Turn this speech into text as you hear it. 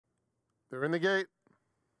They're in the gate.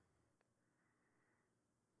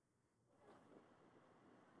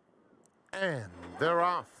 And they're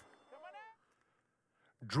off.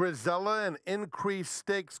 Drizella and Increased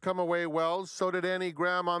Stakes come away well. So did Annie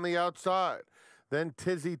Graham on the outside. Then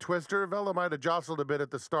Tizzy Twister. Vella might have jostled a bit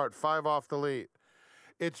at the start. 5 off the lead.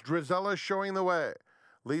 It's Drizella showing the way.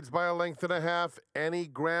 Leads by a length and a half. Annie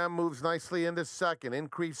Graham moves nicely into second.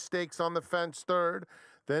 Increased Stakes on the fence third.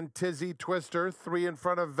 Then Tizzy Twister, 3 in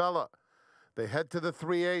front of Vella. They head to the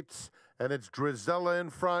 3/8, and it's Drizella in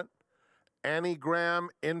front. Annie Graham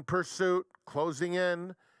in pursuit, closing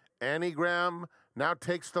in. Annie Graham now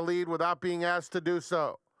takes the lead without being asked to do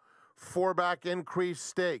so. 4 back Increased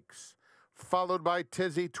Stakes, followed by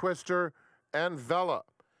Tizzy Twister and Vella.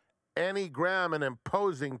 Annie Graham, an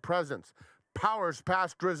imposing presence, powers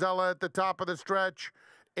past Drizella at the top of the stretch.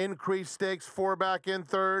 Increased Stakes, 4 back in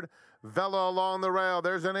third. Vella along the rail.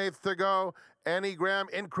 There's an 1/8 to go. Annie Graham,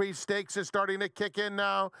 Increased Stakes is starting to kick in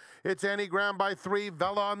now. It's Annie Graham by 3.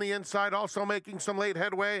 Vella on the inside, also making some late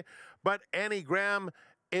headway. But Annie Graham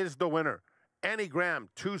is the winner. Annie Graham,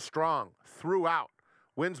 too strong throughout.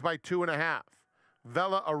 Wins by 2.5.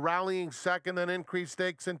 Vella a rallying second, then Increased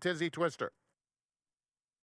Stakes and Tizzy Twister.